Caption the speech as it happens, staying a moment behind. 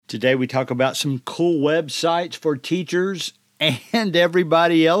Today we talk about some cool websites for teachers and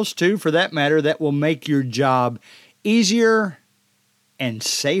everybody else too, for that matter, that will make your job easier and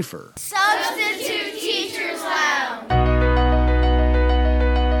safer. Substitute Teachers Lounge.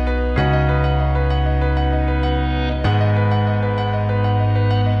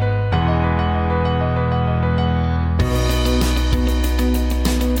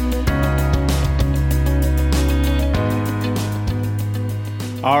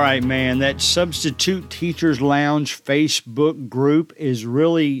 All right, man, that Substitute Teachers Lounge Facebook group is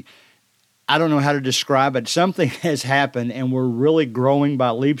really, I don't know how to describe it. Something has happened, and we're really growing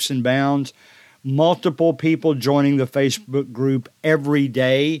by leaps and bounds. Multiple people joining the Facebook group every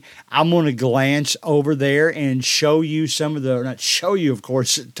day. I'm going to glance over there and show you some of the, not show you, of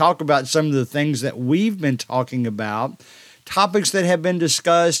course, talk about some of the things that we've been talking about. Topics that have been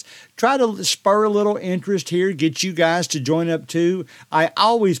discussed, try to spur a little interest here, get you guys to join up too. I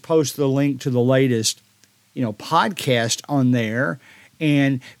always post the link to the latest, podcast on there,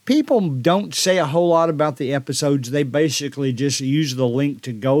 and people don't say a whole lot about the episodes. They basically just use the link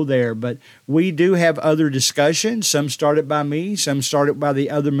to go there, but we do have other discussions. Some started by me, some started by the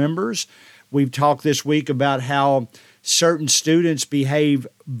other members. We've talked this week about how certain students behave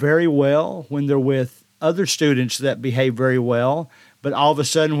very well when they're with other students that behave very well, but all of a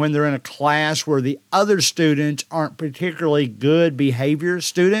sudden when they're in a class where the other students aren't particularly good behavior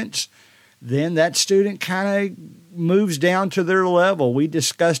students, then that student kind of moves down to their level. We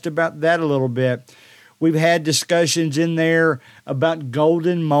discussed about that a little bit. We've had discussions in there about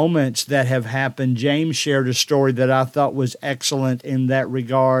golden moments that have happened. James shared a story that I thought was excellent in that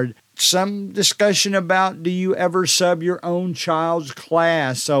regard. Some discussion about, do you ever sub your own child's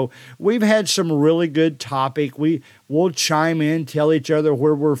class? So we've had some really good topic. We'll chime in, tell each other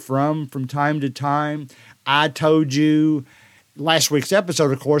where we're from time to time. I told you last week's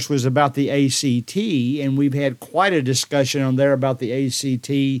episode, of course, was about the ACT, and we've had quite a discussion on there about the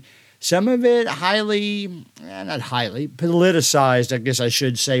ACT. Some of it not highly, politicized, I guess I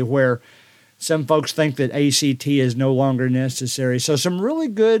should say, where some folks think that ACT is no longer necessary. So some really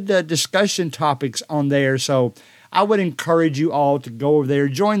good discussion topics on there. So I would encourage you all to go over there,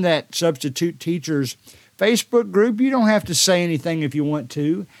 join that Substitute Teachers Facebook group. You don't have to say anything if you want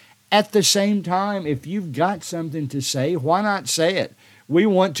to. At the same time, if you've got something to say, why not say it? We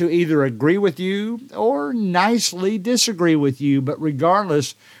want to either agree with you or nicely disagree with you, but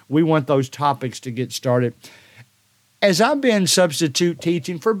regardless, we want those topics to get started. As I've been substitute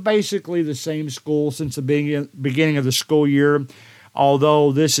teaching for basically the same school since the beginning of the school year,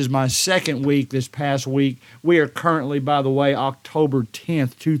 although this is my second week this past week, we are currently, by the way, October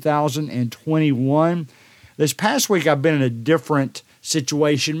 10th, 2021. This past week I've been in a different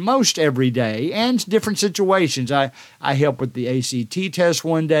situation most every day, and different situations. I helped with the ACT test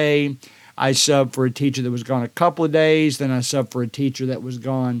one day. I subbed for a teacher that was gone a couple of days. Then I subbed for a teacher that was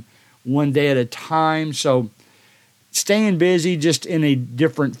gone one day at a time. So staying busy, just in a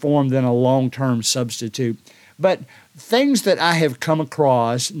different form than a long-term substitute. But things that I have come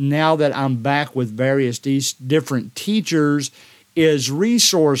across now that I'm back with various different teachers is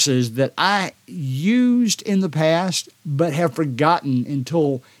resources that I used in the past but have forgotten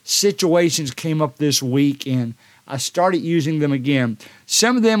until situations came up this week and I started using them again.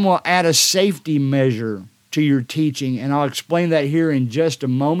 Some of them will add a safety measure to your teaching, and I'll explain that here in just a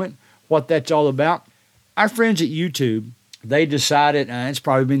moment, what that's all about. Our friends at YouTube, they decided, and it's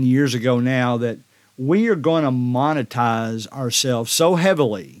probably been years ago now, that we are going to monetize ourselves so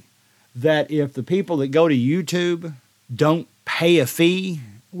heavily that if the people that go to YouTube don't pay a fee,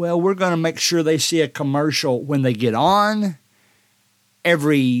 well, we're going to make sure they see a commercial when they get on,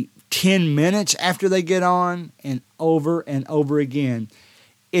 every 10 minutes after they get on, and over again.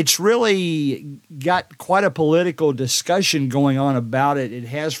 It's really got quite a political discussion going on about it. It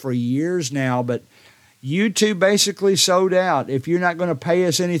has for years now, but YouTube basically sold out. If you're not going to pay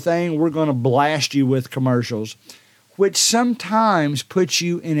us anything, we're going to blast you with commercials, which sometimes puts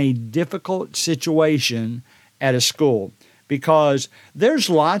you in a difficult situation at a school because there's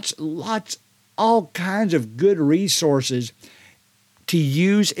lots, all kinds of good resources to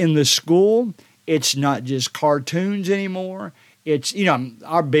use in the school. It's not just cartoons anymore. It's,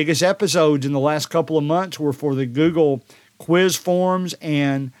 our biggest episodes in the last couple of months were for the Google quiz forms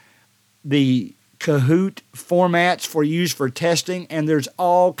and the Kahoot formats for use for testing, and there's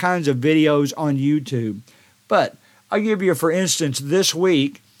all kinds of videos on YouTube. But I'll give you, for instance, this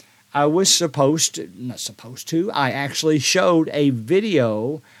week, I actually showed a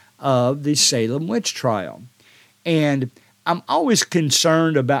video of the Salem witch trial. And I'm always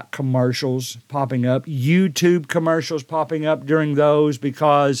concerned about commercials popping up, YouTube commercials popping up during those,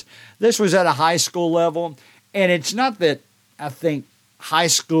 because this was at a high school level. And it's not that I think high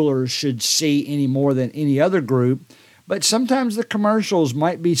schoolers should see any more than any other group, but sometimes the commercials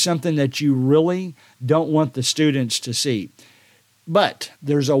might be something that you really don't want the students to see. But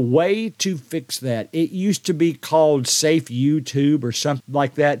there's a way to fix that. It used to be called Safe YouTube or something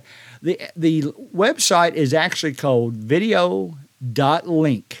like that. The website is actually called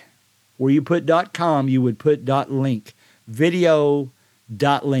video.link. Where you put .com, you would put .link.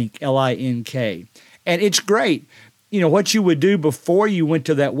 Video.link, L-I-N-K. And it's great. You know, what you would do before you went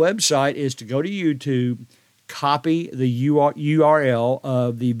to that website is to go to YouTube, copy the URL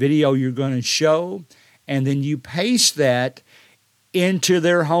of the video you're going to show, and then you paste that into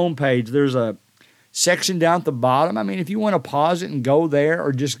their homepage. There's a section down at the bottom. I mean, if you want to pause it and go there,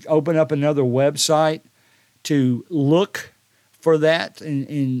 or just open up another website to look for that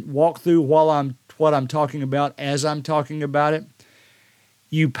and walk through what I'm talking about as I'm talking about it,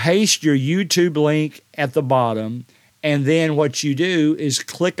 you paste your YouTube link at the bottom, and then what you do is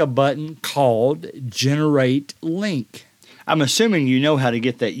click a button called Generate Link. I'm assuming you know how to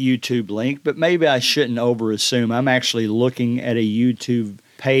get that YouTube link, but maybe I shouldn't overassume. I'm actually looking at a YouTube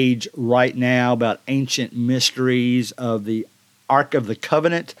page right now about ancient mysteries of the Ark of the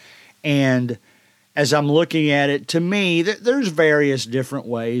Covenant, and as I'm looking at it, to me, there's various different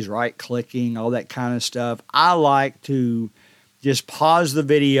ways, right-clicking, all that kind of stuff. I like to just pause the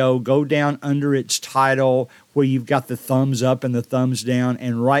video, go down under its title where you've got the thumbs up and the thumbs down,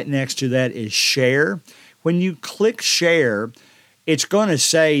 and right next to that is share. When you click share, it's going to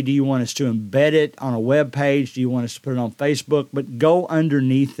say, do you want us to embed it on a web page? Do you want us to put it on Facebook? But go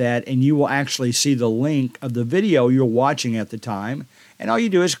underneath that, and you will actually see the link of the video you're watching at the time. And all you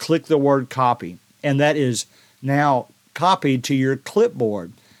do is click the word copy, and that is now copied to your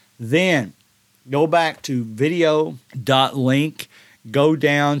clipboard. Then go back to video.link, go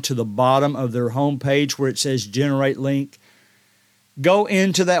down to the bottom of their homepage where it says Generate Link. Go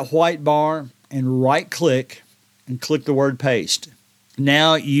into that white bar and right-click and click the word Paste.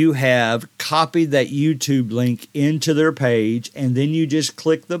 Now you have copied that YouTube link into their page, and then you just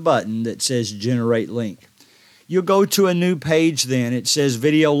click the button that says Generate Link. You'll go to a new page then. It says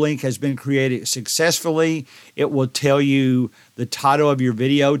video link has been created successfully. It will tell you the title of your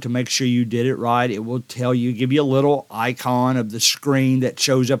video to make sure you did it right. It will tell you, give you a little icon of the screen that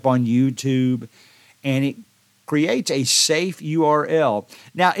shows up on YouTube, and it creates a safe URL.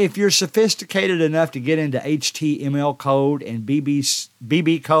 Now, if you're sophisticated enough to get into HTML code and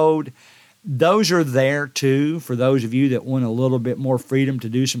BB code, those are there too for those of you that want a little bit more freedom to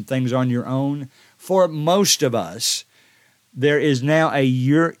do some things on your own. For most of us, there is now a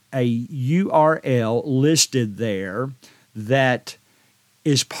URL listed there that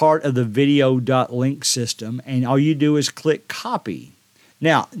is part of the video.link system, and all you do is click copy.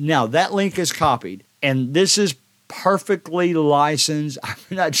 Now that link is copied, and this is perfectly licensed. I'm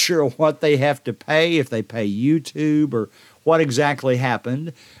not sure what they have to pay, if they pay YouTube or what exactly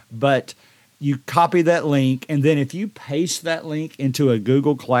happened, but you copy that link, and then if you paste that link into a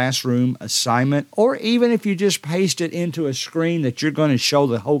Google Classroom assignment, or even if you just paste it into a screen that you're going to show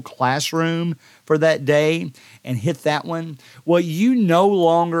the whole classroom for that day and hit that one, well, you no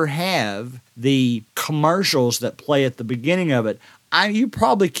longer have the commercials that play at the beginning of it. You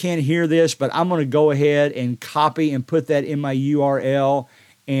probably can't hear this, but I'm going to go ahead and copy and put that in my URL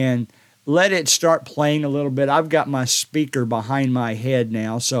and let it start playing a little bit. I've got my speaker behind my head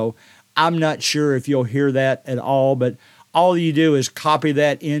now, so I'm not sure if you'll hear that at all, but all you do is copy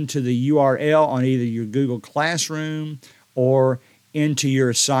that into the URL on either your Google Classroom or into your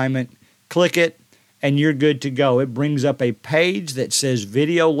assignment. Click it, and you're good to go. It brings up a page that says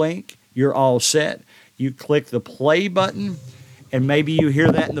video link. You're all set. You click the play button, and maybe you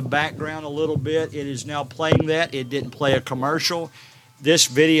hear that in the background a little bit. It is now playing that. It didn't play a commercial. This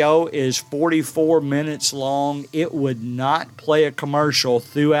video is 44 minutes long. It would not play a commercial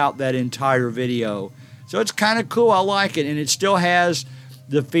throughout that entire video. So it's kind of cool. I like it. And it still has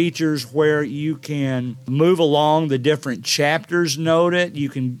the features where you can move along the different chapters, note it. You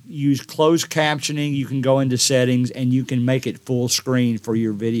can use closed captioning. You can go into settings, and you can make it full screen for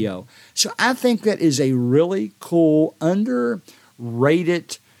your video. So I think that is a really cool,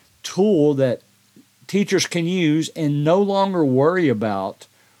 underrated tool that teachers can use and no longer worry about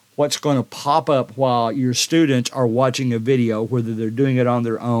what's going to pop up while your students are watching a video, whether they're doing it on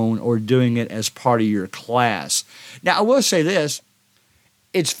their own or doing it as part of your class. Now, I will say this.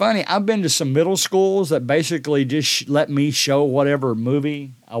 It's funny. I've been to some middle schools that basically just let me show whatever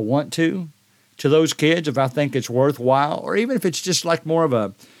movie I want to to those kids if I think it's worthwhile, or even if it's just like more of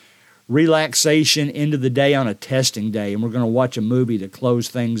a relaxation into the day on a testing day and we're going to watch a movie to close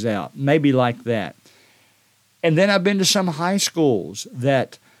things out. Maybe like that. And then I've been to some high schools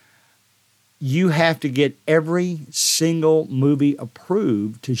that you have to get every single movie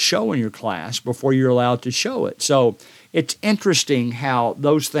approved to show in your class before you're allowed to show it. So it's interesting how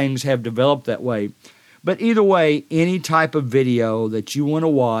those things have developed that way. But either way, any type of video that you want to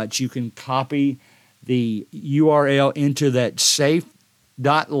watch, you can copy the URL into that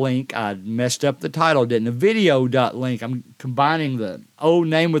safe.link. I messed up the title, didn't I? Video.link. I'm combining the old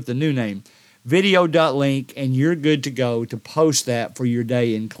name with the new name. Video.link, and you're good to go to post that for your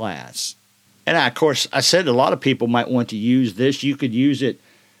day in class. And of course, I said a lot of people might want to use this. You could use it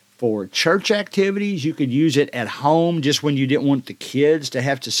for church activities. You could use it at home just when you didn't want the kids to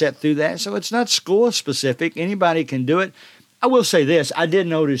have to sit through that. So it's not school specific. Anybody can do it. I will say this. I did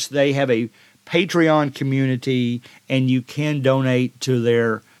notice they have a Patreon community, and you can donate to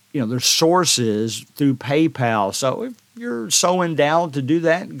their sources through PayPal. So if you're so endowed to do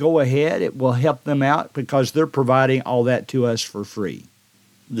that, go ahead. It will help them out because they're providing all that to us for free.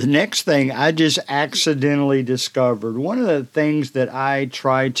 The next thing I just accidentally discovered, one of the things that I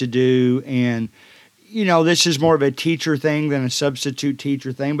tried to do, and this is more of a teacher thing than a substitute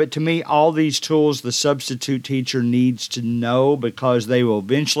teacher thing, but to me, all these tools the substitute teacher needs to know because they will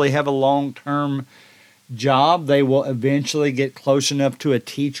eventually have a long-term job. They will eventually get close enough to a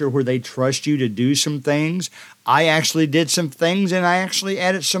teacher where they trust you to do some things. I actually did some things, and I actually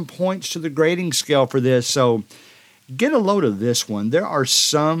added some points to the grading scale for this, so get a load of this one. There are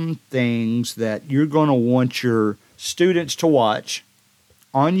some things that you're going to want your students to watch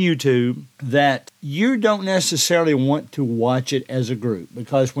on YouTube that you don't necessarily want to watch it as a group,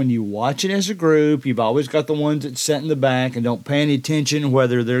 because when you watch it as a group, you've always got the ones that sit in the back and don't pay any attention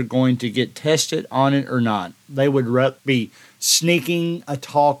whether they're going to get tested on it or not. They would be sneaking a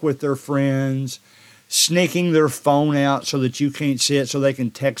talk with their friends, sneaking their phone out so that you can't see it so they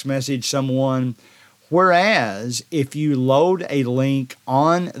can text message someone. Whereas if you load a link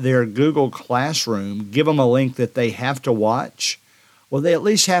on their Google Classroom, give them a link that they have to watch, well, they at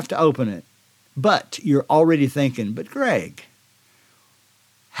least have to open it. But you're already thinking, but Greg,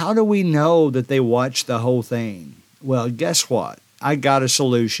 how do we know that they watched the whole thing? Well, guess what? I got a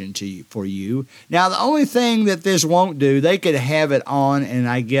solution for you. Now, the only thing that this won't do, they could have it on and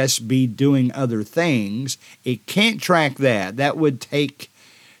I guess be doing other things. It can't track that. That would take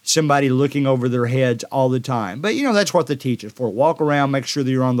somebody looking over their heads all the time. But, that's what the teacher's for. Walk around, make sure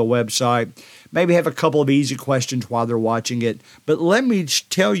that you're on the website. Maybe have a couple of easy questions while they're watching it. But let me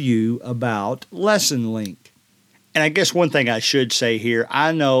tell you about Lesson Link. And I guess one thing I should say here,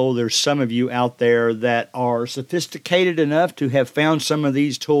 I know there's some of you out there that are sophisticated enough to have found some of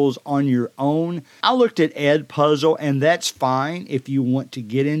these tools on your own. I looked at Edpuzzle, and that's fine if you want to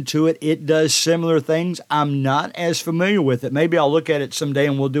get into it. It does similar things. I'm not as familiar with it. Maybe I'll look at it someday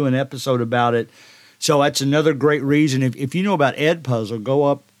and we'll do an episode about it. So that's another great reason. If you know about Edpuzzle,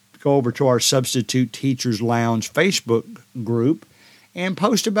 go over to our Substitute Teachers Lounge Facebook group and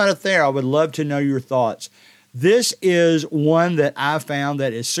post about it there. I would love to know your thoughts. This is one that I found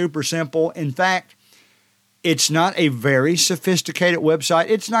that is super simple. In fact, it's not a very sophisticated website.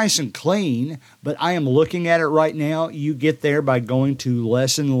 It's nice and clean, but I am looking at it right now. You get there by going to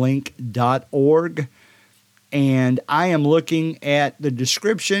lessonlink.org, and I am looking at the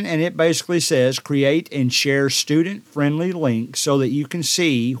description, and it basically says create and share student-friendly links so that you can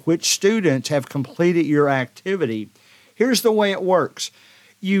see which students have completed your activity. Here's the way it works.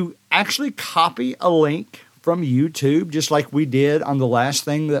 You actually copy a link from YouTube, just like we did on the last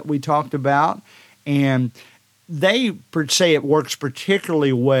thing that we talked about. And they say it works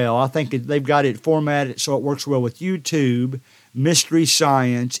particularly well. I think they've got it formatted so it works well with YouTube, Mystery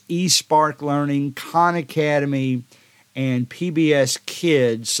Science, eSpark Learning, Khan Academy, and PBS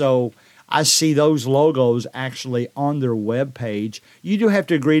Kids. So I see those logos actually on their webpage. You do have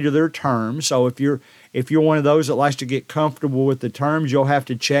to agree to their terms. So if you're one of those that likes to get comfortable with the terms, you'll have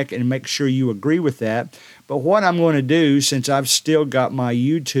to check and make sure you agree with that. But what I'm going to do, since I've still got my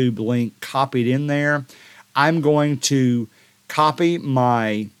YouTube link copied in there, I'm going to copy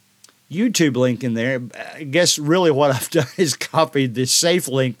my YouTube link in there. I guess really what I've done is copied the safe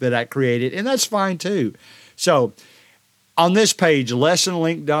link that I created, and that's fine too. So on this page,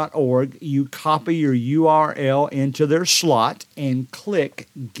 lessonlink.org, you copy your URL into their slot and click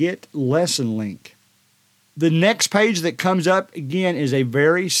Get Lesson Link. The next page that comes up, again, is a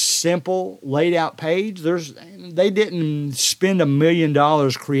very simple laid out page. They didn't spend $1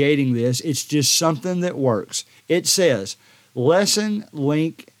 million creating this. It's just something that works. It says, Lesson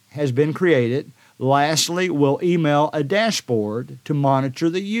Link has been created. Lastly, we'll email a dashboard to monitor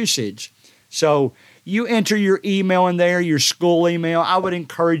the usage. So you enter your email in there, your school email. I would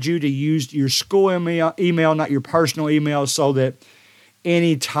encourage you to use your school email, not your personal email, so that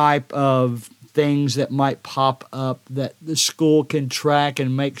any type of things that might pop up that the school can track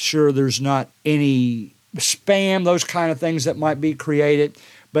and make sure there's not any spam, those kind of things that might be created.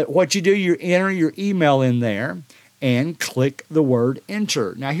 But what you do, you enter your email in there and click the word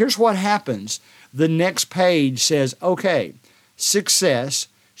enter. Now here's what happens. The next page says, okay, success,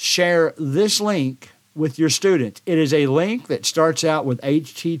 share this link with your students. It is a link that starts out with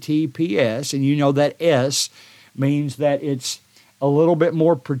HTTPS, and you know that S means that it's a little bit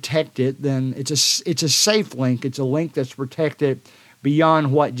more protected than it's a safe link. It's a link that's protected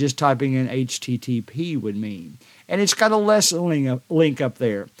beyond what just typing in HTTP would mean. And it's got a lesson link up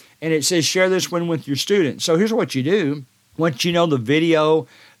there. And it says share this one with your students. So here's what you do. Once you know the video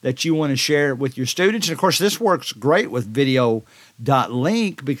that you want to share with your students, and of course this works great with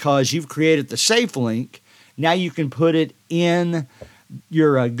video.link because you've created the safe link. Now you can put it in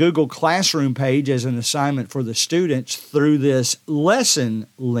your Google Classroom page as an assignment for the students through this lesson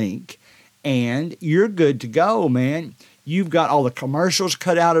link, and you're good to go, man. You've got all the commercials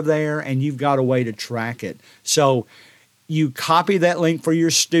cut out of there, and you've got a way to track it. So you copy that link for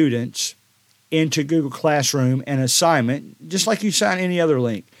your students into Google Classroom and assignment, just like you sign any other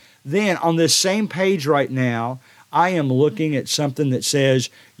link. Then on this same page right now, I am looking at something that says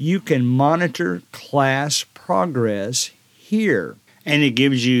you can monitor class progress here. And it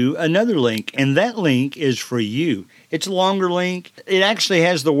gives you another link, and that link is for you. It's a longer link. It actually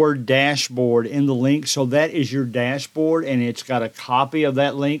has the word dashboard in the link, so that is your dashboard, and it's got a copy of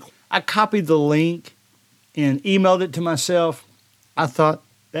that link. I copied the link and emailed it to myself. I thought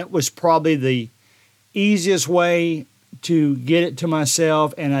that was probably the easiest way to get it to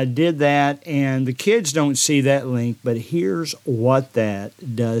myself, and I did that, and the kids don't see that link, but here's what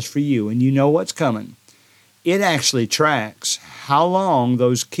that does for you, and you know what's coming. It actually tracks how long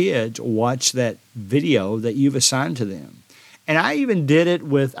those kids watch that video that you've assigned to them. And I even did it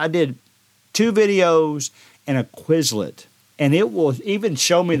I did 2 videos and a Quizlet. And it will even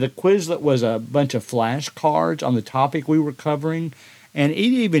show me the Quizlet was a bunch of flashcards on the topic we were covering. And it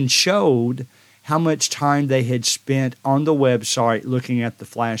even showed how much time they had spent on the website looking at the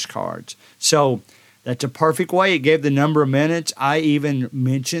flashcards. So that's a perfect way. It gave the number of minutes. I even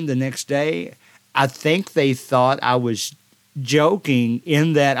mentioned the next day, I think they thought I was joking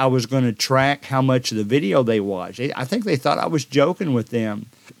in that I was going to track how much of the video they watched. I think they thought I was joking with them.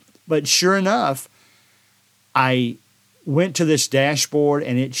 But sure enough, I went to this dashboard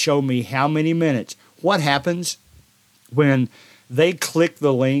and it showed me how many minutes. What happens when they click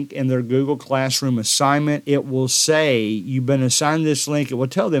the link in their Google Classroom assignment? It will say, you've been assigned this link. It will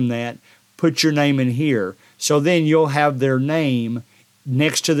tell them that. Put your name in here. So then you'll have their name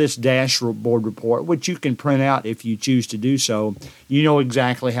next to this dashboard report, which you can print out if you choose to do so. You know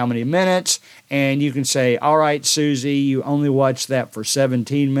exactly how many minutes, and you can say, all right, Susie, you only watched that for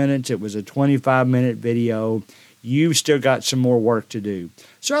 17 minutes. It was a 25-minute video. You've still got some more work to do.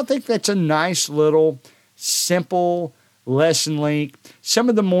 So I think that's a nice little simple lesson link. Some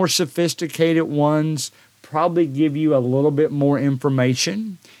of the more sophisticated ones probably give you a little bit more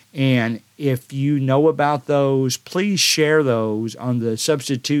information. And if you know about those, please share those on the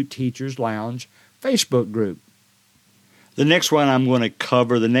Substitute Teachers Lounge Facebook group. The next one I'm going to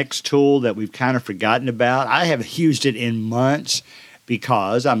cover, the next tool that we've kind of forgotten about. I haven't used it in months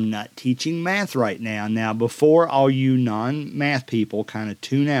because I'm not teaching math right now. Now, before all you non-math people kind of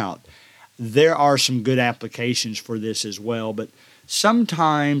tune out, there are some good applications for this as well. But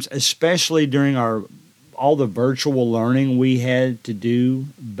sometimes, especially during all the virtual learning we had to do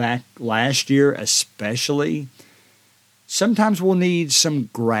back last year especially, sometimes we'll need some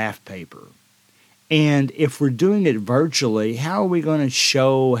graph paper. And if we're doing it virtually, how are we going to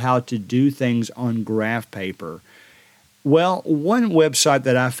show how to do things on graph paper? Well, one website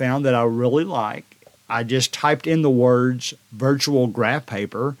that I found that I really like, I just typed in the words virtual graph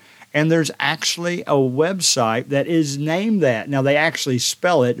paper, and there's actually a website that is named that. Now, they actually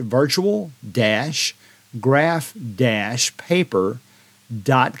spell it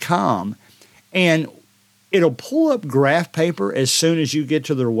virtual-graph-paper.com. And it'll pull up graph paper as soon as you get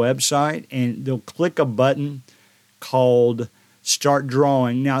to their website, and they'll click a button called Start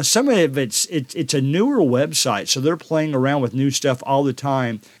Drawing. Now, some of it's a newer website, so they're playing around with new stuff all the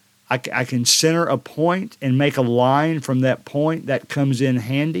time. I can center a point and make a line from that point. That comes in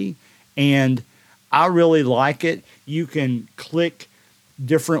handy, and I really like it. You can click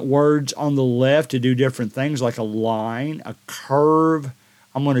different words on the left to do different things, like a line, a curve,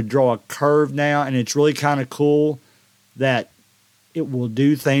 I'm going to draw a curve now, and it's really kind of cool that it will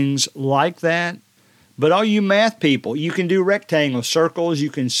do things like that. But all you math people, you can do rectangles, circles, you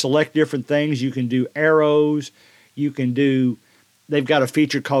can select different things, you can do arrows, they've got a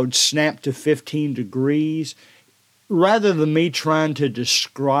feature called Snap to 15 degrees. Rather than me trying to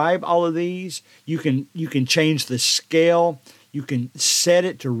describe all of these, you can change the scale, you can set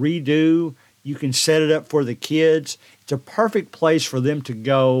it to redo, you can set it up for the kids. It's a perfect place for them to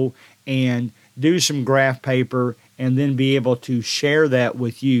go and do some graph paper and then be able to share that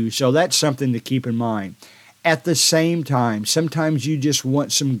with you. So that's something to keep in mind. At the same time, sometimes you just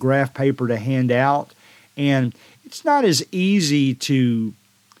want some graph paper to hand out, and it's not as easy to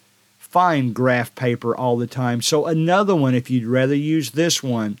find graph paper all the time. So another one, if you'd rather use this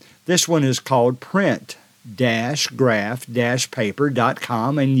one is called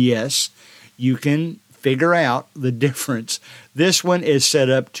print-graph-paper.com, and yes, you can figure out the difference. This one is set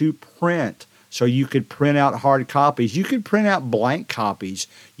up to print. So you could print out hard copies. You could print out blank copies.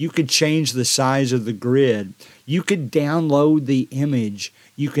 You could change the size of the grid. You could download the image.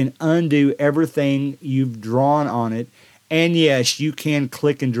 You can undo everything you've drawn on it. And yes, you can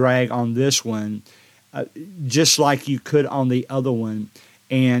click and drag on this one, just like you could on the other one.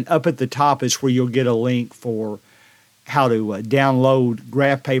 And up at the top is where you'll get a link for how to download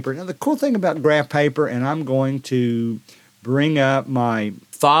graph paper. Now, the cool thing about graph paper, and I'm going to bring up my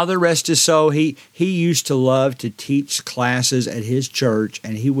father, rest his soul. He used to love to teach classes at his church,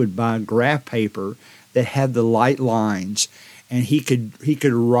 and he would buy graph paper that had the light lines, and he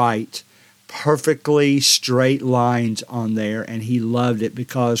could write perfectly straight lines on there, and he loved it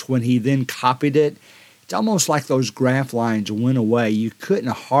because when he then copied it, it's almost like those graph lines went away. You couldn't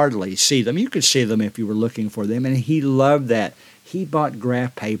hardly see them. You could see them if you were looking for them, and he loved that. He bought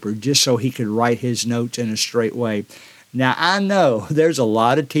graph paper just so he could write his notes in a straight way. Now, I know there's a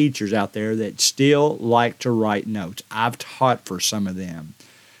lot of teachers out there that still like to write notes. I've taught for some of them.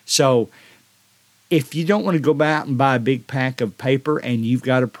 So if you don't want to go out and buy a big pack of paper and you've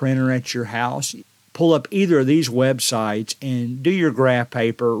got a printer at your house, pull up either of these websites and do your graph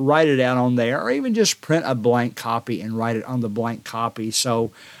paper, write it out on there, or even just print a blank copy and write it on the blank copy.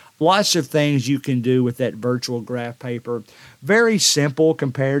 So lots of things you can do with that virtual graph paper. Very simple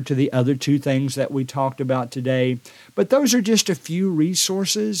compared to the other two things that we talked about today. But those are just a few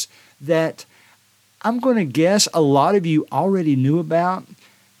resources that I'm going to guess a lot of you already knew about,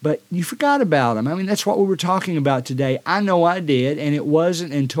 but you forgot about them. I mean, that's what we were talking about today. I know I did, and it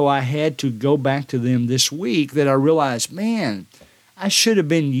wasn't until I had to go back to them this week that I realized, man, I should have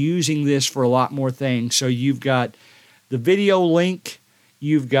been using this for a lot more things. So you've got the video link,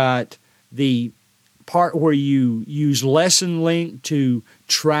 you've got the part where you use Lesson Link to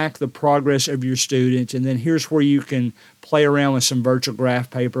track the progress of your students, and then here's where you can play around with some virtual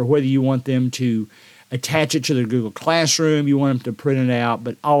graph paper, whether you want them to attach it to their Google Classroom, you want them to print it out,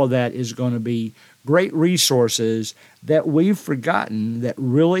 but all of that is going to be great resources that we've forgotten that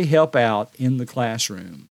really help out in the classroom.